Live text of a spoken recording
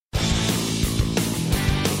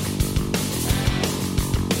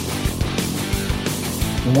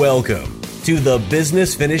Welcome to the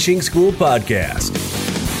Business Finishing School Podcast.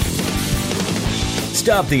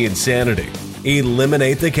 Stop the insanity,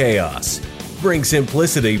 eliminate the chaos, bring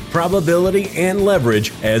simplicity, probability, and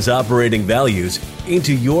leverage as operating values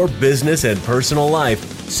into your business and personal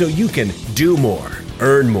life so you can do more,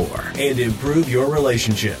 earn more, and improve your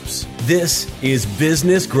relationships. This is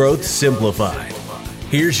Business Growth Simplified.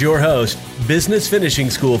 Here's your host, Business Finishing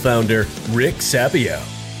School founder, Rick Sapio.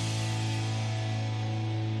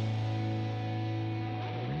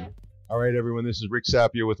 All right, everyone, this is Rick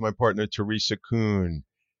Sapio with my partner, Teresa Kuhn.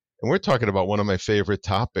 And we're talking about one of my favorite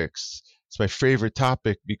topics. It's my favorite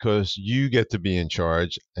topic because you get to be in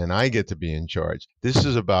charge and I get to be in charge. This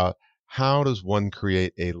is about how does one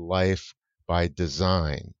create a life by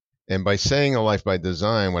design? And by saying a life by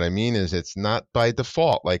design, what I mean is it's not by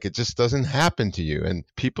default, like it just doesn't happen to you. And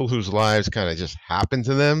people whose lives kind of just happen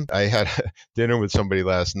to them. I had dinner with somebody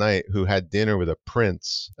last night who had dinner with a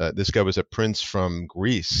prince. This guy was a prince from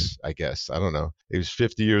Greece, I guess. I don't know. He was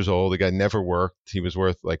 50 years old. The guy never worked. He was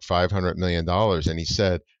worth like $500 million. And he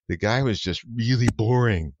said, the guy was just really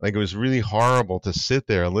boring. Like it was really horrible to sit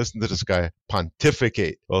there and listen to this guy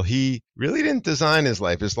pontificate. Well, he really didn't design his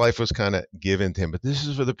life. His life was kind of given to him. But this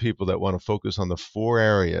is for the people that want to focus on the four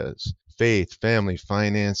areas: faith, family,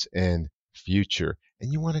 finance, and future.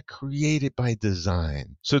 And you want to create it by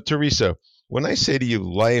design. So, Teresa, when I say to you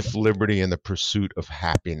life, liberty, and the pursuit of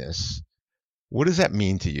happiness, what does that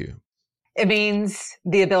mean to you? It means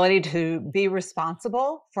the ability to be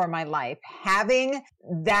responsible for my life, having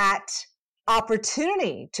that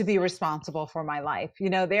opportunity to be responsible for my life. You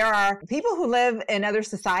know, there are people who live in other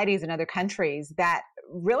societies and other countries that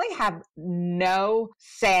really have no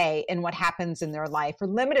say in what happens in their life, or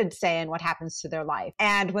limited say in what happens to their life.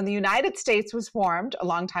 And when the United States was formed a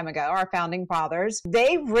long time ago, our founding fathers,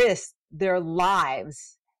 they risked their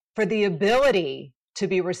lives for the ability to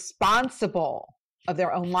be responsible of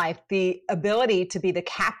their own life, the ability to be the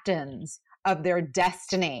captains of their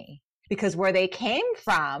destiny. Because where they came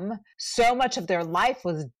from, so much of their life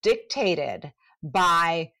was dictated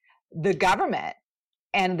by the government,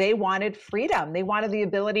 and they wanted freedom. They wanted the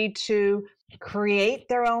ability to create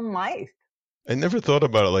their own life. I never thought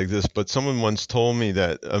about it like this, but someone once told me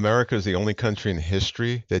that America is the only country in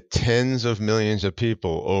history that tens of millions of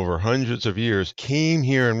people over hundreds of years came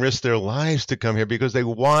here and risked their lives to come here because they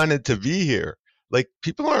wanted to be here. Like,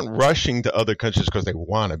 people aren't rushing to other countries because they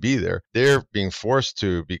want to be there. They're being forced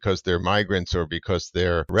to because they're migrants or because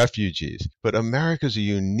they're refugees. But America's a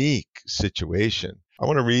unique situation. I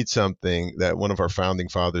want to read something that one of our founding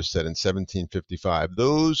fathers said in 1755.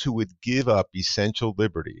 Those who would give up essential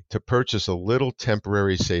liberty to purchase a little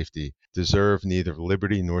temporary safety deserve neither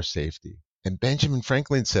liberty nor safety. And Benjamin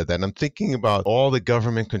Franklin said that. And I'm thinking about all the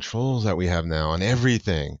government controls that we have now on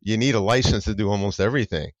everything. You need a license to do almost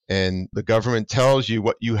everything. And the government tells you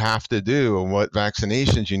what you have to do and what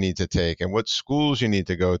vaccinations you need to take and what schools you need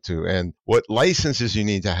to go to and what licenses you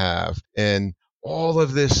need to have and all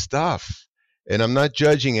of this stuff. And I'm not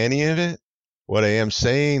judging any of it. What I am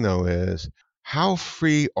saying, though, is how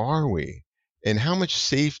free are we? And how much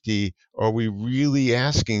safety are we really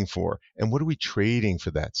asking for? And what are we trading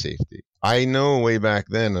for that safety? I know way back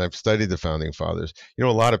then, and I've studied the founding fathers, a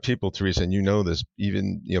lot of people, Teresa, and you know this,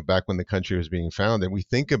 even back when the country was being founded, we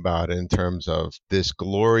think about it in terms of this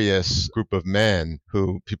glorious group of men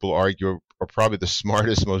who people argue are probably the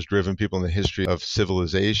smartest, most driven people in the history of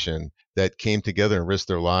civilization, that came together and risked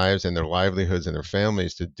their lives and their livelihoods and their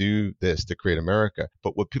families to do this, to create America.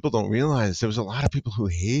 But what people don't realize, there was a lot of people who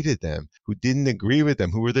hated them, who didn't agree with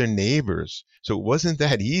them, who were their neighbors. So it wasn't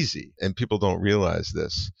that easy, and people don't realize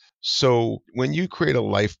this. So when you create a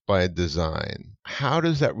life by design, how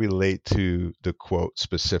does that relate to the quote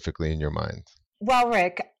specifically in your mind? Well,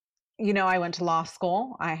 Rick, I went to law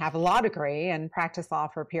school. I have a law degree and practiced law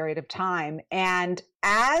for a period of time. And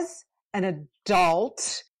as an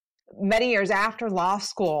adult, many years after law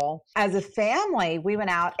school, as a family, we went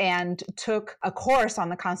out and took a course on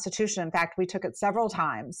the Constitution. In fact, we took it several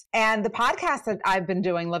times. And the podcast that I've been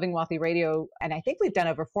doing, Living Wealthy Radio, and I think we've done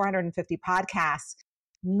over 450 podcasts,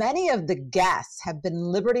 many of the guests have been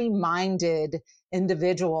liberty-minded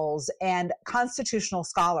individuals and constitutional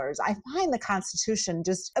scholars. I find the Constitution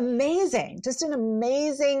just amazing, just an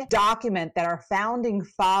amazing document that our founding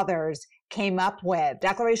fathers came up with.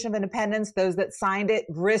 Declaration of Independence, those that signed it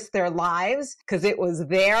risked their lives because it was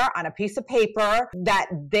there on a piece of paper that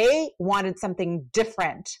they wanted something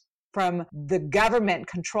different from the government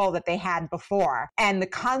control that they had before. And the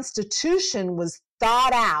Constitution was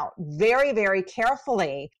thought out very, very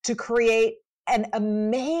carefully to create an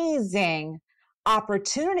amazing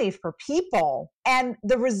opportunity for people. And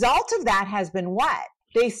the result of that has been what?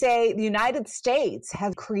 They say the United States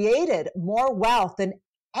has created more wealth than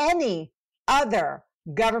any other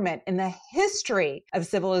government in the history of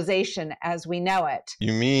civilization as we know it.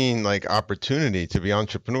 You mean like opportunity to be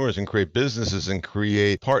entrepreneurs and create businesses and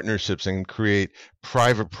create partnerships and create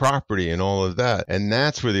private property and all of that. And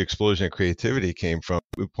that's where the explosion of creativity came from.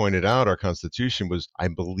 We pointed out our Constitution was, I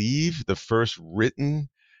believe, the first written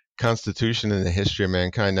Constitution in the history of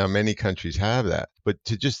mankind. Now, many countries have that. But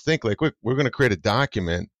to just think like, we're going to create a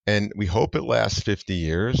document and we hope it lasts 50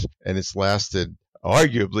 years, and it's lasted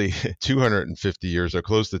arguably 250 years or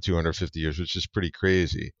close to 250 years, which is pretty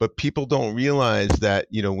crazy. But people don't realize that,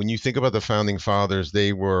 when you think about the founding fathers,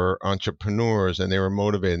 they were entrepreneurs and they were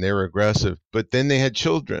motivated and they were aggressive, but then they had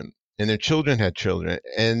children and their children had children.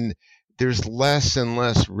 And there's less and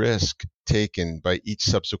less risk taken by each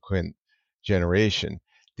subsequent generation.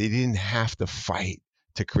 They didn't have to fight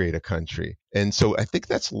to create a country. And so I think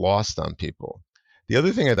that's lost on people. The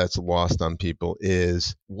other thing that's lost on people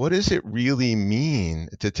is, what does it really mean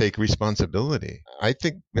to take responsibility? I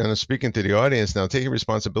think, speaking to the audience now, taking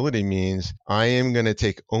responsibility means I am going to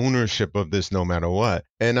take ownership of this no matter what.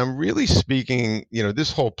 And I'm really speaking,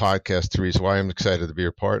 this whole podcast, Teresa, why I'm excited to be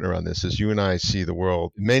your partner on this is you and I see the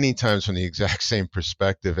world many times from the exact same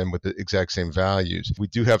perspective and with the exact same values. We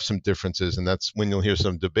do have some differences, and that's when you'll hear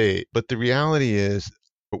some debate. But the reality is,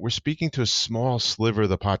 we're speaking to a small sliver of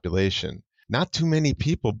the population. Not too many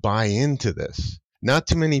people buy into this. Not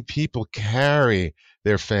too many people carry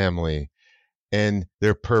their family and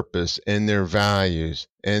their purpose and their values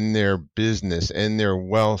and their business and their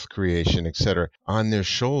wealth creation, et cetera, on their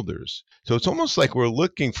shoulders. So it's almost like we're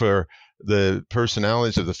looking for the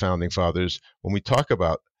personalities of the founding fathers when we talk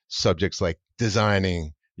about subjects like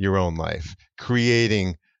designing your own life,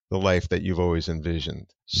 creating the life that you've always envisioned.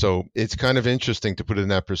 So it's kind of interesting to put it in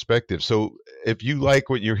that perspective. So if you like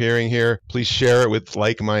what you're hearing here, please share it with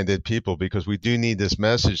like-minded people, because we do need this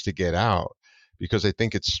message to get out, because I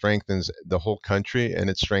think it strengthens the whole country and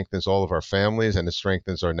it strengthens all of our families and it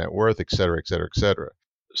strengthens our net worth, et cetera, et cetera, et cetera.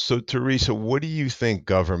 So Teresa, what do you think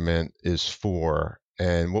government is for,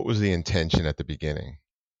 and what was the intention at the beginning?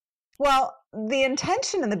 Well, the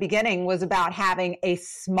intention in the beginning was about having a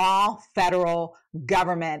small federal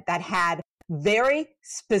government that had very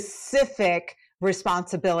specific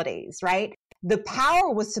responsibilities, right? The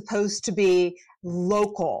power was supposed to be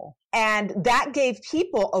local, and that gave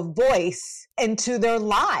people a voice into their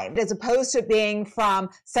lives, as opposed to being from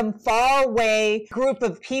some faraway group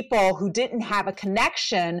of people who didn't have a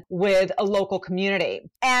connection with a local community.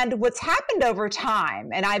 And what's happened over time,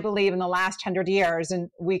 and I believe in the last 100 years, and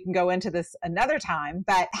we can go into this another time,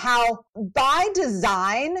 but how by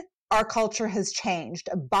design, our culture has changed.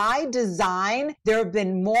 By design, there have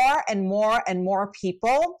been more and more and more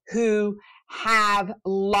people who have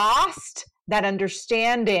lost that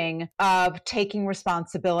understanding of taking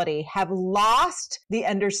responsibility, have lost the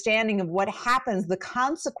understanding of what happens, the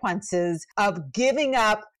consequences of giving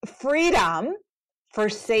up freedom for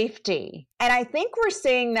safety. And I think we're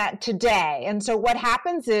seeing that today. And so what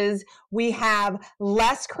happens is we have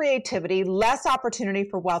less creativity, less opportunity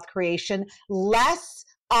for wealth creation, less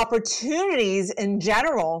opportunities in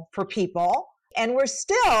general for people. And we're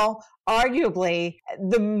still arguably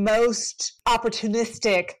the most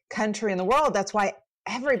opportunistic country in the world. That's why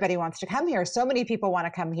everybody wants to come here. So many people want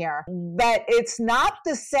to come here. But it's not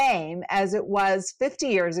the same as it was 50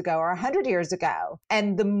 years ago or 100 years ago.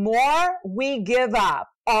 And the more we give up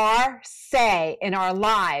our say in our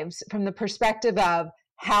lives from the perspective of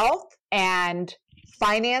health and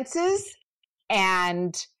finances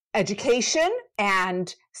and education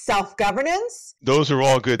and self-governance. Those are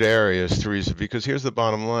all good areas, Teresa, because here's the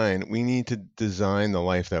bottom line. We need to design the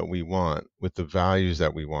life that we want with the values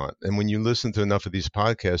that we want. And when you listen to enough of these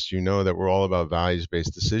podcasts, you know that we're all about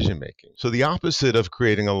values-based decision-making. So the opposite of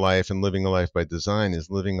creating a life and living a life by design is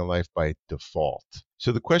living a life by default.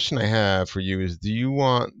 So the question I have for you is, do you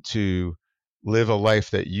want to live a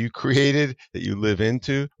life that you created, that you live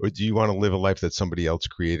into, or do you want to live a life that somebody else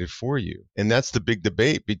created for you? And that's the big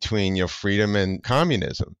debate between freedom and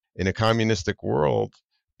communism. In a communistic world,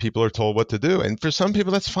 people are told what to do. And for some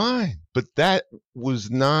people, that's fine. But that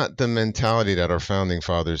was not the mentality that our founding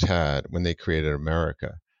fathers had when they created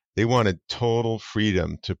America. They wanted total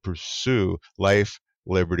freedom to pursue life,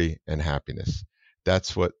 liberty, and happiness.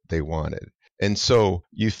 That's what they wanted. And so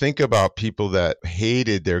you think about people that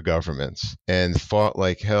hated their governments and fought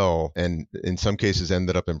like hell and in some cases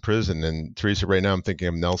ended up in prison. And Teresa, right now I'm thinking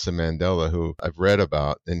of Nelson Mandela, who I've read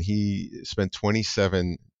about, and he spent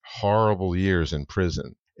 27 horrible years in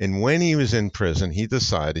prison. And when he was in prison, he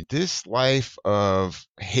decided this life of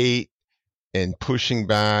hate and pushing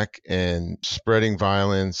back and spreading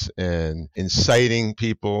violence and inciting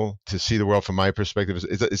people to see the world from my perspective,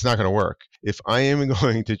 it's not going to work. If I am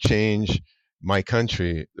going to change my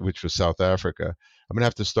country, which was South Africa, I'm going to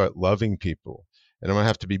have to start loving people, and I'm going to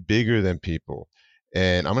have to be bigger than people.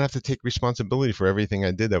 And I'm going to have to take responsibility for everything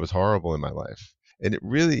I did that was horrible in my life. And it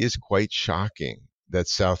really is quite shocking that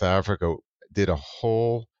South Africa did a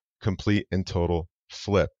whole, complete, and total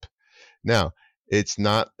flip. Now, it's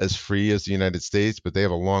not as free as the United States, but they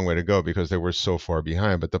have a long way to go because they were so far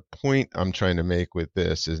behind. But the point I'm trying to make with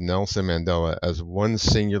this is Nelson Mandela, as one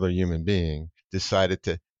singular human being, decided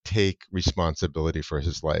to take responsibility for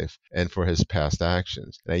his life and for his past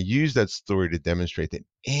actions. And I use that story to demonstrate that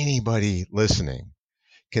anybody listening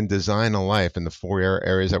can design a life in the four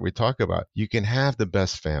areas that we talk about. You can have the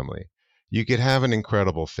best family. You could have an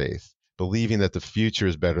incredible faith, believing that the future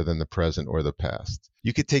is better than the present or the past.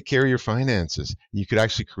 You could take care of your finances. You could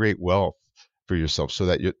actually create wealth for yourself so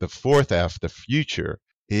that the fourth F, the future,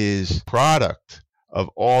 is product of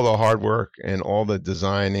all the hard work and all the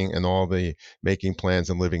designing and all the making plans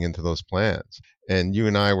and living into those plans. And you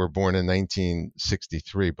and I were born in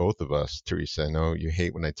 1963, both of us. Teresa, I know you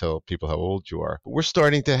hate when I tell people how old you are, but we're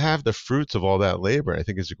starting to have the fruits of all that labor. I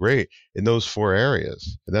think it's great in those four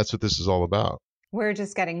areas. And that's what this is all about. We're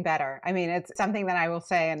just getting better. I mean, it's something that I will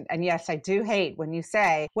say, and yes, I do hate when you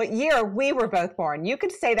say what year we were both born. You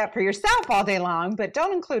could say that for yourself all day long, but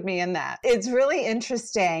don't include me in that. It's really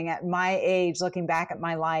interesting at my age, looking back at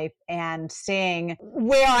my life and seeing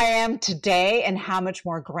where I am today and how much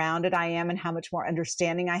more grounded I am and how much more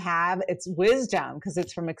understanding I have. It's wisdom because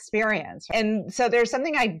it's from experience. And so there's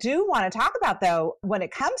something I do want to talk about, though, when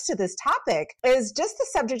it comes to this topic is just the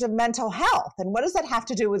subject of mental health. And what does that have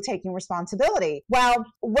to do with taking responsibility? Well,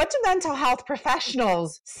 what do mental health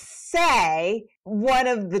professionals say one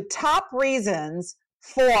of the top reasons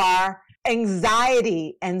for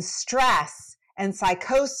anxiety and stress and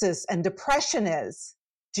psychosis and depression is?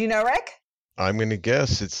 Do you know, Rick? I'm going to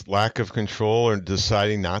guess it's lack of control or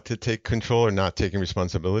deciding not to take control or not taking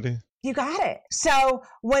responsibility. You got it. So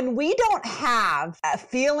when we don't have a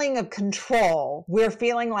feeling of control, we're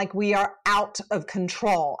feeling like we are out of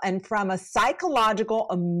control. And from a psychological,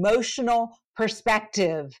 emotional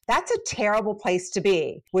perspective, that's a terrible place to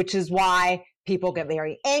be, which is why people get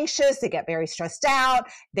very anxious, they get very stressed out,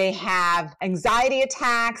 they have anxiety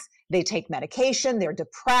attacks, they take medication, they're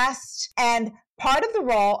depressed. And part of the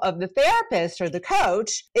role of the therapist or the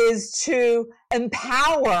coach is to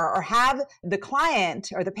empower or have the client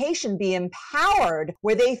or the patient be empowered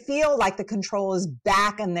where they feel like the control is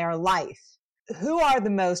back in their life. Who are the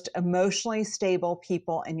most emotionally stable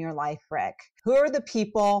people in your life, Rick? Who are the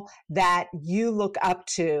people that you look up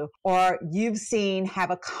to or you've seen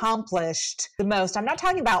have accomplished the most? I'm not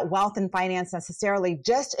talking about wealth and finance necessarily,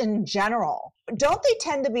 just in general. Don't they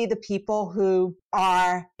tend to be the people who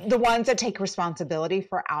are the ones that take responsibility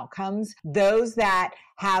for outcomes? Those that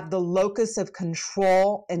have the locus of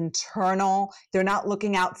control internal. They're not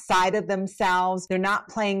looking outside of themselves. They're not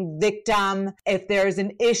playing victim. If there's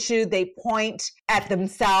an issue, they point at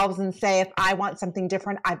themselves and say, if I want something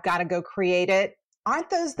different, I've got to go create it. Aren't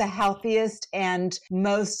those the healthiest and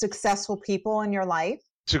most successful people in your life?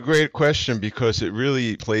 It's a great question because it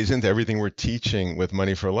really plays into everything we're teaching with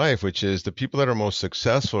Money for Life, which is the people that are most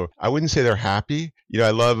successful. I wouldn't say they're happy.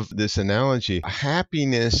 I love this analogy.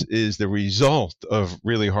 Happiness is the result of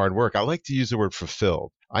really hard work. I like to use the word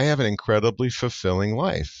fulfilled. I have an incredibly fulfilling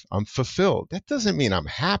life. I'm fulfilled. That doesn't mean I'm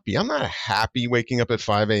happy. I'm not happy waking up at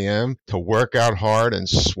 5 a.m. to work out hard and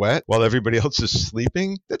sweat while everybody else is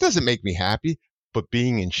sleeping. That doesn't make me happy. But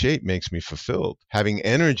being in shape makes me fulfilled. Having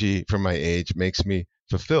energy for my age makes me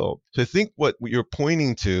fulfilled. So I think what you're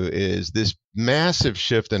pointing to is this massive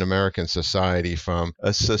shift in American society from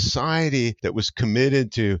a society that was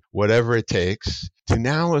committed to whatever it takes to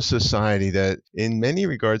now a society that in many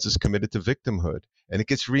regards is committed to victimhood. And it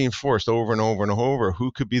gets reinforced over and over and over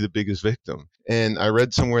who could be the biggest victim. And I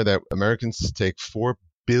read somewhere that Americans take 4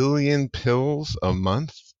 billion pills a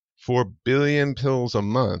month. 4 billion pills a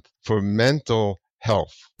month for mental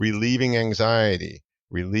health, relieving anxiety,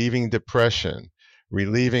 relieving depression,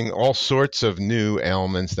 relieving all sorts of new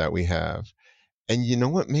ailments that we have. And you know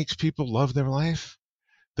what makes people love their life?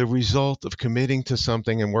 The result of committing to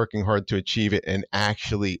something and working hard to achieve it and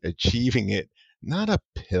actually achieving it, not a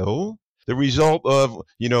pill. The result of,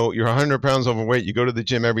 you're 100 pounds overweight, you go to the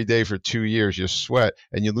gym every day for 2 years, you sweat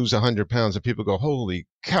and you lose 100 pounds and people go, holy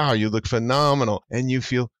cow, you look phenomenal and you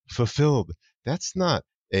feel fulfilled. That's not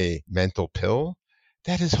a mental pill.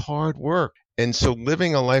 That is hard work. And so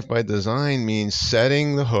living a life by design means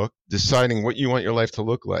setting the hook, deciding what you want your life to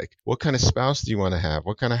look like. What kind of spouse do you want to have?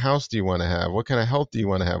 What kind of house do you want to have? What kind of health do you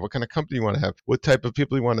want to have? What kind of company you want to have? What type of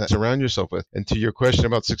people you want to surround yourself with? And to your question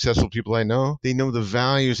about successful people I know, they know the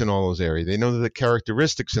values in all those areas. They know the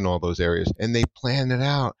characteristics in all those areas, and they plan it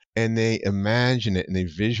out and they imagine it and they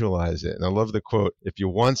visualize it. And I love the quote, if you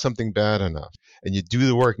want something bad enough and you do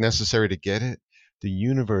the work necessary to get it, the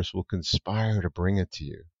universe will conspire to bring it to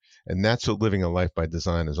you. And that's what living a life by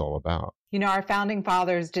design is all about. You know, our founding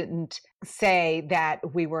fathers didn't say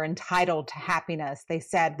that we were entitled to happiness. They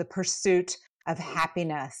said the pursuit of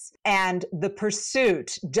happiness. And the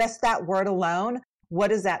pursuit, just that word alone, what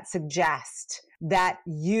does that suggest? That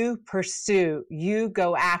you pursue, you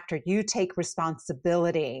go after, you take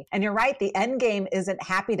responsibility. And you're right, the end game isn't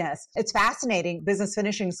happiness. It's fascinating. Business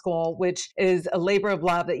Finishing School, which is a labor of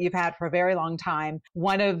love that you've had for a very long time.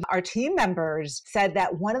 One of our team members said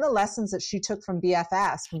that one of the lessons that she took from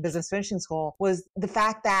BFS, from Business Finishing School, was the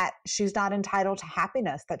fact that she's not entitled to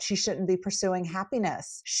happiness, that she shouldn't be pursuing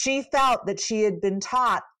happiness. She felt that she had been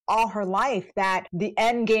taught all her life that the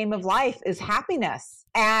end game of life is happiness.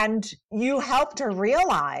 And you helped her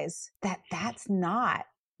realize that that's not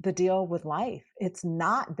the deal with life. It's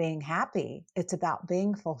not being happy. It's about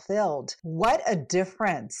being fulfilled. What a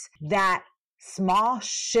difference that small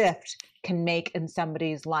shift can make in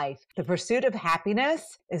somebody's life. The pursuit of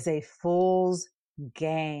happiness is a fool's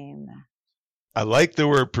game. I like the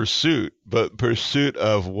word pursuit, but pursuit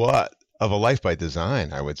of what? Of a life by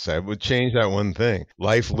design, I would say. I would change that one thing.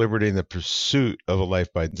 Life, liberty, and the pursuit of a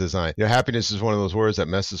life by design. You know, happiness is one of those words that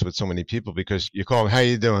messes with so many people because you call them, how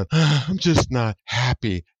you doing? I'm just not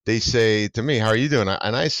happy. They say to me, how are you doing?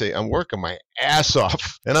 And I say, I'm working my ass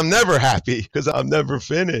off and I'm never happy because I'm never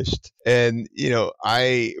finished. And, you know,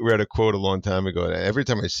 I read a quote a long time ago, and every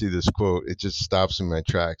time I see this quote, it just stops in my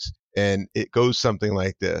tracks. And it goes something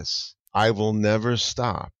like this. I will never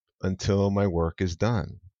stop until my work is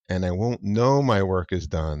done. And I won't know my work is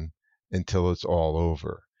done until it's all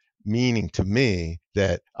over. Meaning to me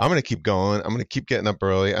that I'm going to keep going. I'm going to keep getting up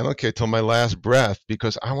early. I don't care till my last breath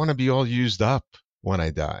because I want to be all used up when I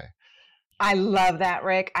die. I love that,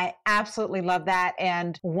 Rick. I absolutely love that.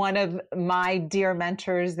 And one of my dear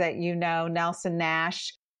mentors that you know, Nelson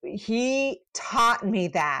Nash, he taught me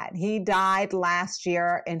that. He died last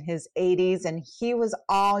year in his 80s and he was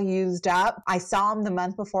all used up. I saw him the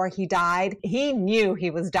month before he died. He knew he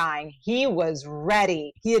was dying. He was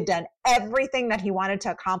ready. He had done everything that he wanted to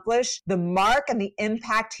accomplish. The mark and the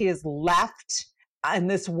impact he has left in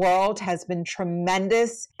this world has been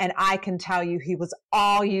tremendous. And I can tell you, he was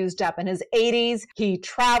all used up in his 80s. He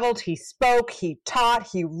traveled, he spoke, he taught,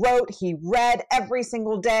 he wrote, he read every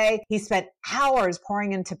single day. He spent hours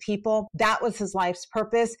pouring into people. That was his life's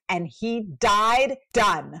purpose. And he died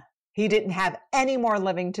done. He didn't have any more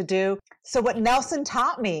living to do. So what Nelson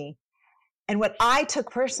taught me and what I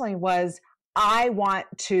took personally was I want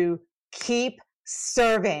to keep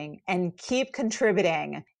serving and keep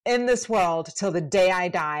contributing in this world till the day I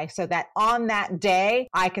die, so that on that day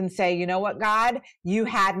I can say, you know what, God, you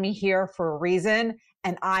had me here for a reason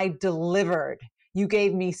and I delivered. You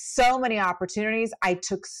gave me so many opportunities. I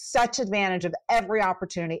took such advantage of every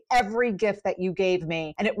opportunity, every gift that you gave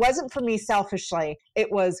me. And it wasn't for me selfishly.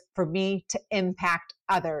 It was for me to impact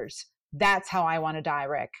others. That's how I want to die,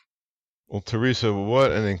 Rick. Well, Teresa,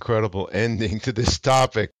 what an incredible ending to this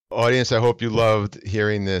topic. Audience, I hope you loved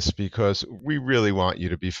hearing this because we really want you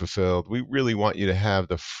to be fulfilled. We really want you to have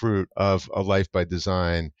the fruit of a life by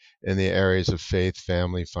design in the areas of faith,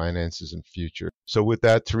 family, finances, and future. So with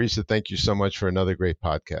that, Teresa, thank you so much for another great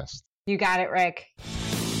podcast. You got it, Rick.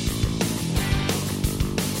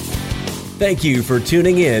 Thank you for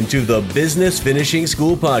tuning in to the Business Finishing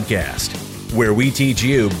School podcast, where we teach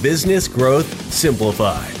you business growth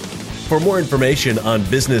simplified. For more information on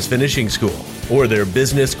Business Finishing School or their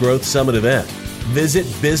Business Growth Summit event, visit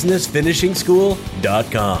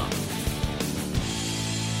businessfinishingschool.com.